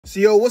So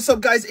yo, what's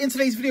up guys? In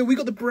today's video we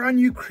got the brand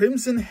new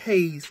Crimson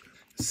Haze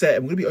set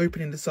and we're gonna be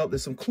opening this up.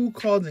 There's some cool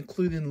cards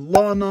including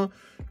Lana,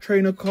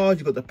 trainer cards.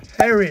 You got the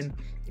pairing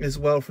as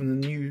well from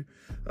the new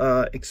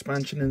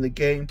expansion in the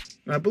game,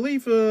 and I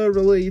believe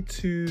related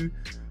to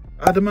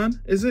Adaman,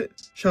 is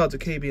it? Shout out to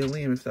KB and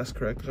Liam if that's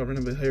correct, because I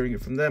remember hearing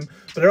it from them.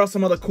 But there are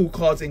some other cool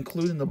cards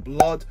including the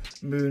Blood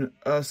Moon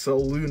Ursa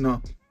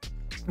Luna,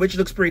 which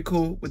looks pretty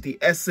cool with the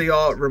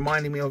SAR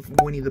reminding me of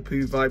Winnie the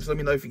Pooh vibes. Let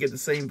me know if you get the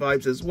same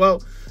vibes as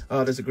well.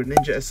 There's a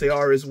Greninja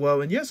SAR as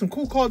well. And yeah, some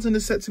cool cards in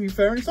this set, to be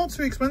fair. And it's not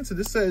too expensive.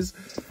 This set is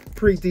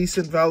pretty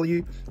decent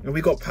value. And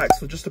we got packs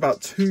for just about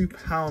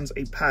 £2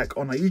 a pack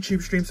on our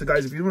YouTube stream. So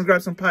guys, if you want to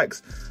grab some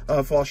packs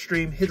for our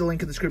stream, hit the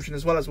link in the description,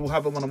 as well as we'll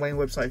have them on the Wayne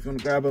website if you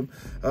want to grab them.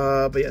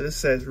 But yeah, this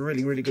set is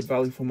really, really good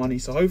value for money.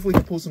 So hopefully we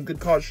can pull some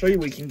good cards, show you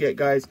what we can get,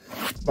 guys.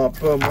 But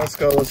boom, let's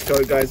go,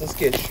 guys. Let's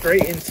get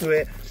straight into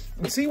it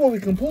and see what we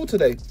can pull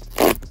today.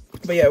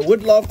 But yeah,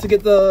 would love to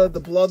get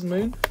the Blood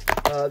Moon.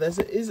 There is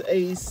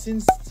a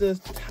Sinster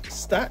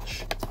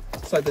Statch.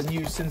 It's like the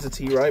new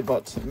Sincerity, right?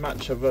 But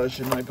matcha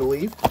version, I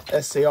believe.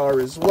 SAR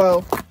as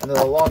well. And then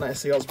the Lana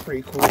SAR is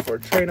pretty cool for a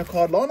trainer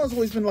card. Lana's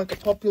always been like a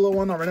popular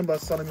one. I remember a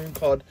Sun and Moon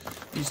card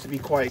used to be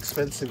quite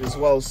expensive as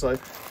well. So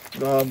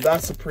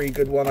that's a pretty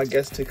good one, I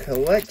guess, to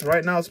collect.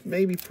 Right now it's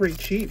maybe pretty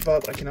cheap,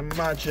 but I can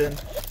imagine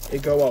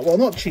it go up. Well,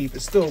 not cheap.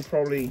 It's still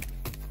probably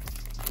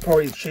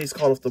chase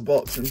card off the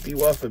box and be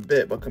worth a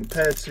bit, but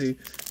compared to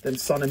them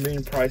Sun and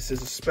Moon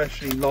prices,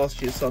 especially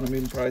last year's Sun and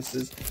Moon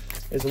prices,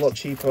 it's a lot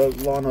cheaper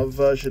Lana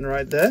version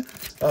right there.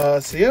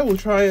 So yeah, we'll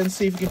try and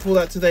see if we can pull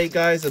that today,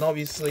 guys. And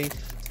obviously,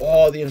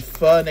 oh, the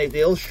Infernape,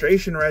 the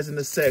illustration rares in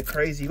the set,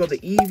 crazy. You got the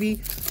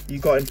Eevee, you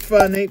got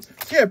Infernape.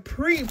 So yeah,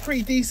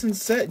 pretty decent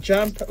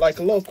set, like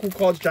a lot of cool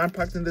cards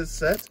jam-packed in this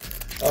set.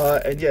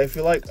 And yeah, if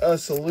you like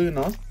Ursa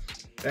Luna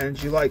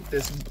and you like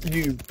this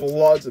new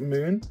Blood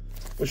Moon,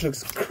 which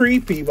looks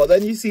creepy, but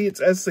then you see it's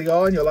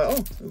SCR and you're like, oh,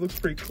 it looks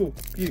pretty cool,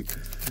 cute.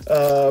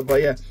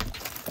 But yeah,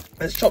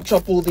 let's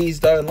chop all these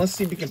though, and let's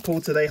see if we can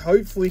pull today.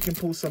 Hopefully we can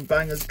pull some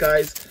bangers,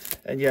 guys.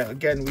 And yeah,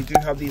 again, we do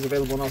have these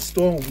available on our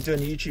store. We'll be doing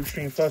a YouTube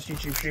stream, first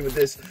YouTube stream with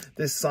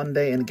this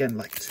Sunday, and again,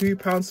 like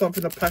 £2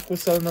 something a pack we're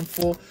selling them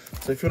for.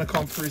 So if you want to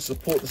come through,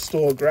 support the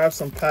store, grab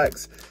some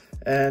packs,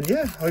 and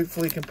yeah,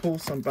 hopefully we can pull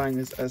some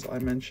bangers as I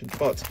mentioned.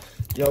 But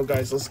yo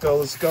guys, let's go,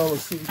 let's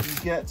see what we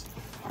can get.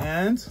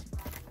 And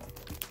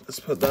let's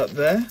put that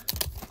there.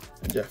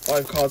 And yeah,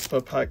 5 cards per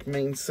pack,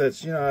 main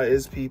sets. You know how it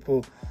is,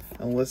 people.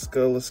 And let's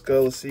go. Let's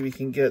see what we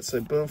can get.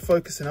 So boom,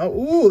 focusing out.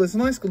 Ooh, there's a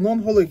nice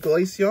non-holo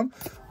Glaceon.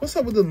 What's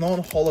up with the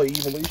non-holo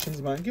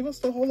evolutions, man? Give us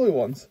the holo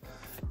ones.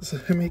 So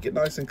make it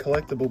nice and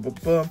collectible.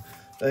 But boom,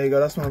 there you go.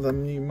 That's one of the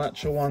new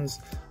matcha ones.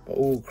 But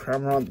all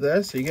Cramorant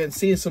there. So you're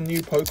seeing some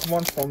new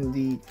Pokemon from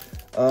the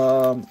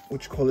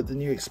what you call it, the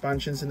new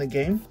expansions in the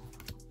game.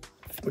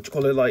 What you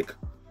call it, like,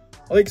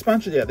 oh, the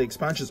expansion, yeah, the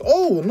expansions.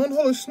 Oh,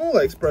 non-holo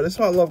Snorlax, bro. That's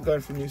why I love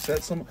going for new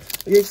sets. I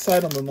get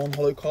excited on the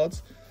non-holo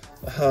cards.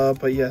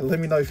 But yeah, let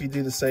me know if you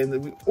do the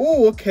same.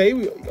 Oh, okay.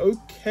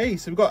 Okay,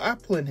 so we've got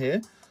Applin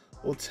here.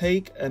 We'll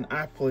take an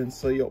Applin.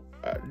 So your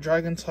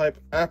dragon type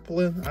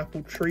Applin,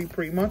 apple tree,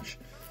 pretty much.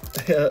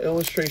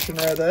 Illustration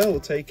rare there. We'll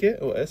take it.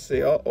 Or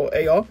SAR or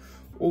AR.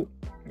 Oh,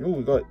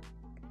 we got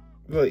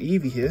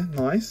Eevee here.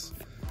 Nice.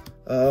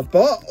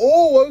 But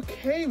oh,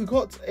 okay, we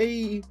got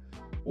a.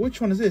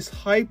 Which one is this?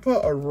 Hyper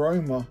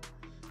Aroma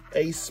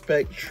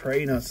A-Spec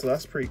Trainer. So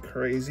that's pretty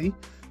crazy.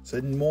 So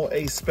more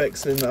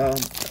A-Specs in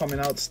coming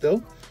out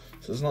still.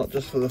 So it's not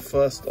just for the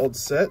first odd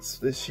sets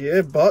this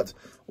year. But,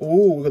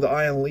 oh, we've got the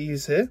Iron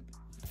Leaves here.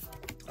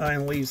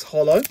 Iron Leaves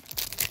Holo.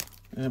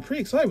 And I'm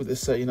pretty excited with this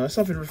set, you know.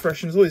 Something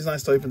refreshing. It's always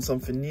nice to open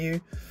something new.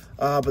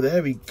 But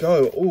there we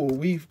go. Oh,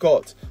 we've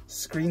got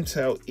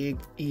Screamtail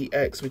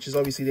EX, which is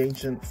obviously the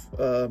ancient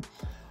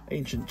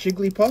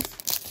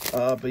Jigglypuff.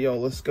 But yo,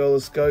 let's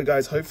go,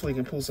 guys. Hopefully we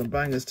can pull some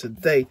bangers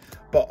today.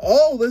 But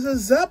oh, there's a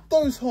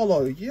Zapdos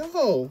holo.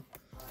 Yo,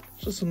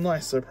 just some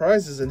nice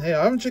surprises in here.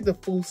 I haven't checked the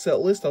full set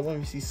list. I've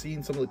obviously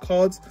seen some of the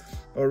cards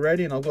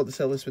already, and I've got the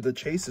set list with the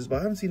chasers, but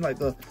I haven't seen like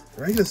the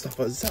regular stuff.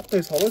 But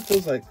Zapdos holo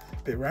feels like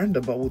a bit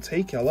random, but we'll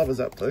take it. I love a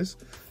Zapdos.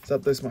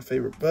 Zapdos is my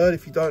favorite bird,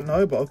 if you don't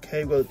know. But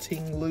okay, we've got a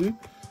Ting-Lu.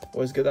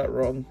 Always get that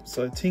wrong.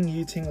 So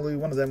Ting-Yu, Ting-Lu,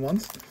 one of them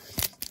ones.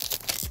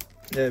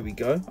 There we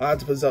go. I had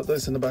to put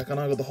Zapdos in the back. I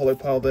know I got the holo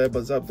pile there,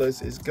 but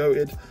Zapdos is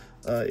goated.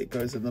 It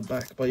goes in the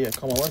back. But yeah,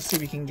 come on. Let's see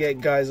what we can get,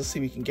 guys. Let's see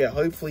what we can get.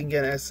 Hopefully we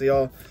can get an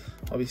SCR.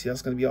 Obviously,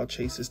 that's going to be our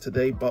chasers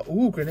today. But,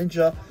 ooh,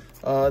 Greninja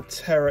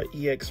Terra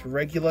EX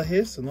regular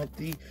here. So not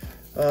the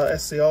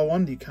SCR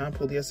one. You can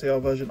pull the SCR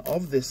version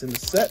of this in the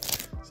set.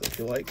 So if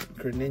you like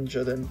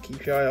Greninja, then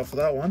keep your eye out for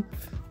that one.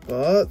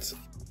 But,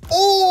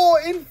 oh,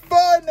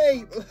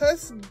 Infernape.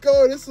 Let's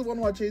go. This is one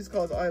of my chase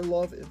cards. I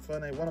love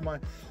Infernape. One of my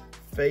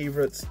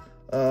favorites.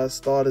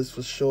 Starters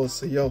for sure.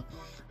 So yo,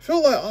 I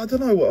feel like I don't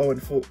know what I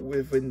went for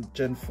with in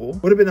Gen 4.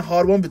 Would have been a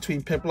hard one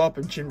between Piplup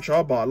and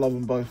Chimchar, but I love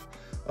them both.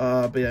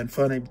 But yeah,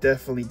 Infernape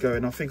definitely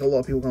going. I think a lot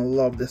of people are gonna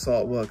love this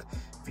artwork.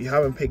 If you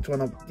haven't picked one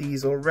of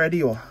these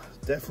already, or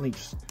definitely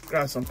just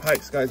grab some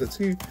packs, guys.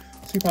 They're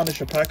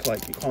 £2 a pack,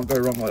 like, you can't go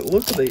wrong. Like,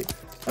 look at it.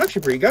 I'm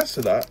actually pretty gassed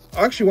for that.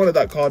 I actually wanted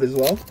that card as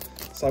well,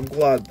 so I'm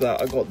glad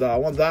that I got that. I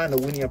want that and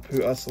a Winnie Pooh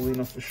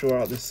Ursaluna for sure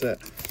out of this set.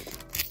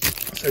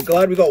 So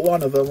glad we got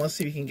one of them. Let's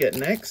see what we can get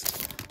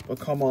next. But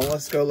come on,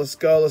 let's go, let's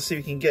go. Let's see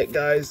what we can get,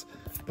 guys.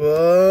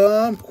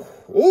 Boom.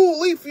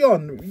 Oh,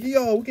 Leafeon.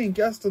 Yo, we're getting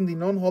gassed on the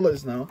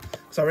non-hollows now.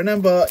 So I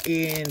remember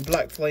in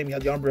Black Flame, you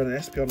had the Umbreon and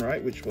Espeon,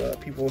 right? Which were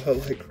people were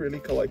like really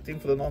collecting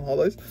for the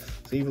non-hollows.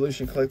 So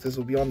Evolution collectors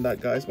will be on that,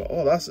 guys. But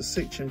oh, that's a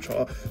sick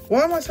Chimchar.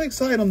 Why am I so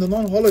excited on the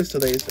non-hollows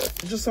today? It's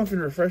just something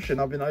refreshing.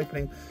 I've been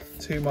opening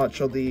too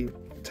much of the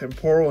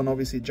temporal and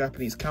obviously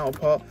Japanese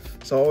counterpart.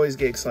 So I always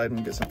get excited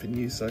when we get something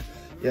new. So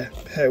yeah,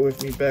 bear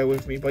with me, bear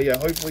with me. But yeah,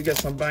 hopefully get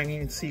some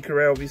banging secret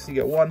rare. Obviously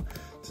get 1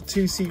 to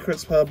 2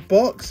 secrets per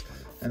box.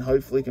 And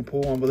hopefully can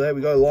pull one. But there we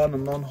go, Lana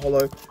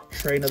non-hollow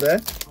trainer there.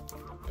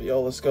 But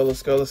yo, let's go,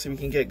 let's go. Let's see what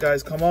we can get,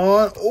 guys. Come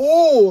on.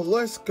 Oh,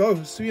 let's go.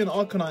 Hisuian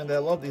Arcanine there.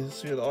 Love the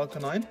Hisuian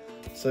Arcanine.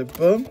 So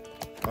boom.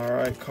 All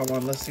right, come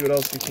on. Let's see what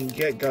else we can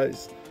get,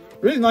 guys.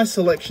 Really nice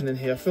selection in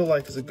here. I feel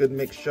like it's a good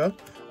mixture.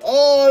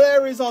 Oh,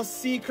 there is our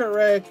secret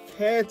rare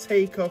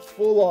Caretaker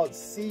full art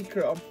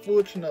secret,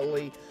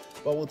 unfortunately.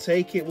 But we'll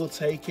take it, we'll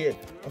take it.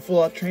 A full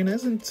art trainer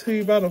isn't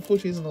too bad.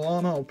 Unfortunately, it's an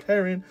Alana or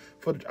pairing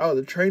for out of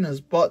the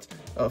trainers, but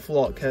a full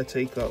art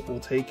Caretaker, we'll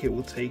take it,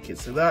 we'll take it.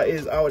 So that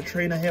is our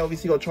trainer here.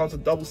 Obviously, got a chance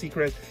of double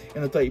secret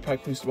in the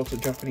 30-pack booster box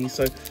of Japanese.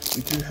 So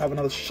we do have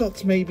another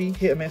shot, maybe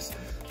hit or miss.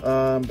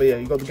 But yeah,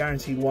 you got the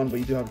guaranteed 1, but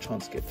you do have a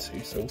chance to get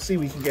 2. So we'll see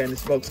what we can get in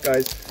this box,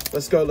 guys.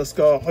 Let's go, let's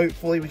go.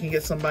 Hopefully, we can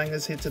get some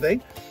bangers here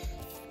today.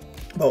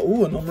 But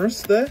ooh,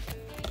 Anomalous there,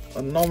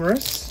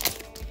 Anomalous.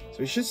 So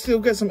we should still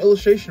get some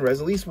illustration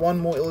rares, at least 1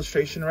 more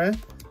illustration rare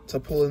to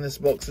pull in this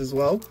box as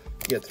well.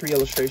 You get 3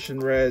 illustration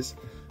rares,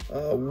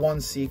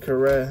 1 secret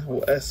rare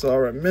or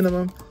SR at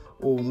minimum,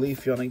 or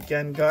Leafeon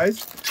again,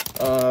 guys.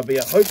 But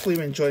yeah, hopefully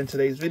you're enjoying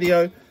today's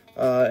video.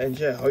 And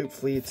yeah,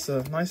 hopefully it's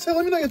a nice set.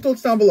 Let me know your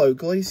thoughts down below.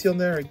 Glaceon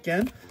there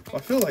again. I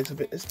feel like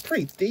it's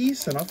pretty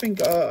decent. I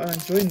think I'm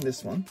enjoying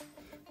this one.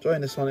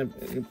 Enjoying this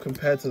one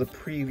compared to the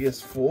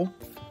previous 4.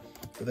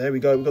 But there we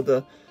go. We've got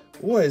the,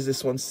 what is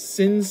this one?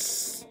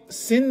 Cincy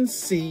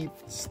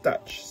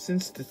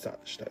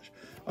Statch.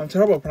 I'm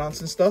terrible at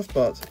pronouncing stuff,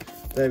 but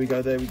there we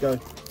go, there we go.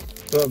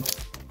 Boom.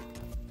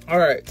 All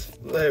right,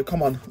 there,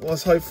 come on.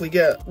 Let's hopefully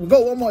get, we've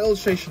got 1 more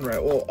illustration rare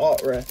or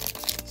art rare.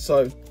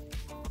 So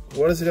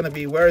what is it going to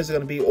be? Where is it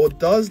going to be? Or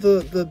does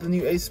the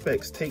new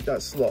A-Specs take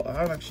that slot? I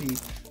haven't actually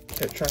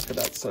kept track of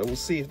that. So we'll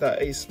see if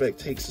that A-Spec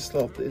takes the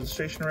slot of the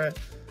illustration rare.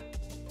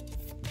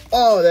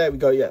 Oh, there we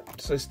go, yeah.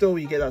 So still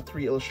we get our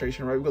 3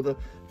 illustration rare. We've got the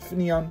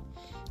Finneon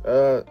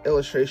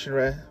illustration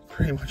rare,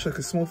 pretty much like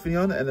a small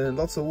Finneon, and then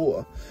lots of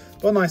water.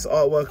 But nice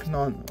artwork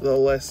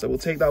nonetheless. So we'll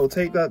take that, we'll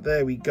take that.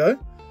 There we go.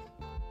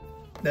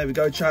 There we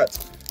go, chat.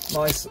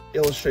 Nice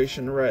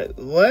illustration rare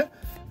there.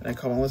 And then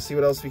come on, let's see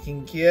what else we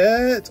can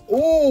get.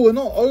 Oh, we're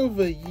not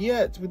over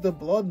yet with the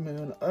Blood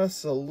Moon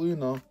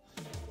Ursaluna.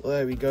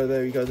 There we go,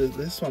 there we go.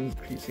 This one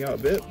creeps me out a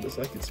bit. Looks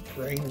like it's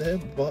brain there,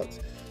 but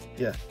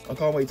yeah, I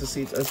can't wait to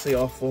see its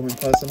SAR form in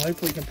person.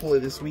 Hopefully we can pull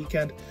it this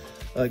weekend.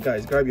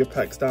 Guys, grab your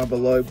packs down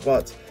below.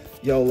 But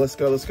yo, let's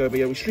go, let's go. But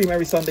yeah, we stream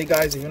every Sunday,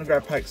 guys. If you want to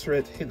grab packs for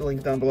it, hit the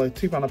link down below.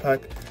 £2 a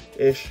pack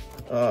ish.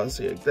 So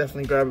yeah,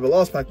 definitely grab it. But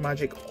last pack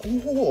magic.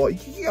 Oh,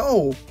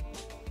 yo,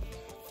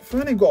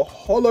 Infernape got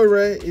holo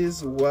rare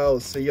as well.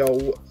 So yo,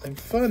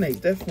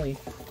 Infernape definitely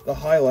the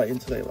highlight in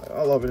today. Like,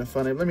 I love it,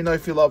 Infernape. Let me know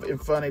if you love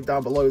Infernape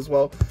down below as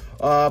well.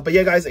 But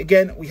yeah, guys,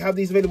 again, we have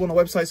these available on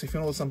the website. So if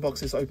you want some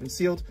boxes open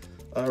sealed,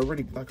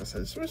 really, like I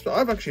said,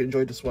 I've actually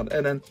enjoyed this one.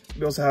 And then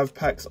we also have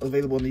packs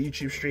available on the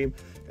YouTube stream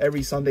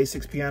every Sunday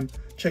 6 PM.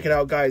 Check it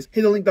out, guys.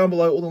 Hit the link down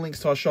below. All the links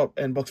to our shop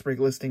and box break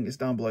listing is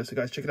down below. So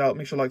guys, check it out.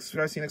 Make sure to like,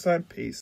 subscribe. See you next time. Peace.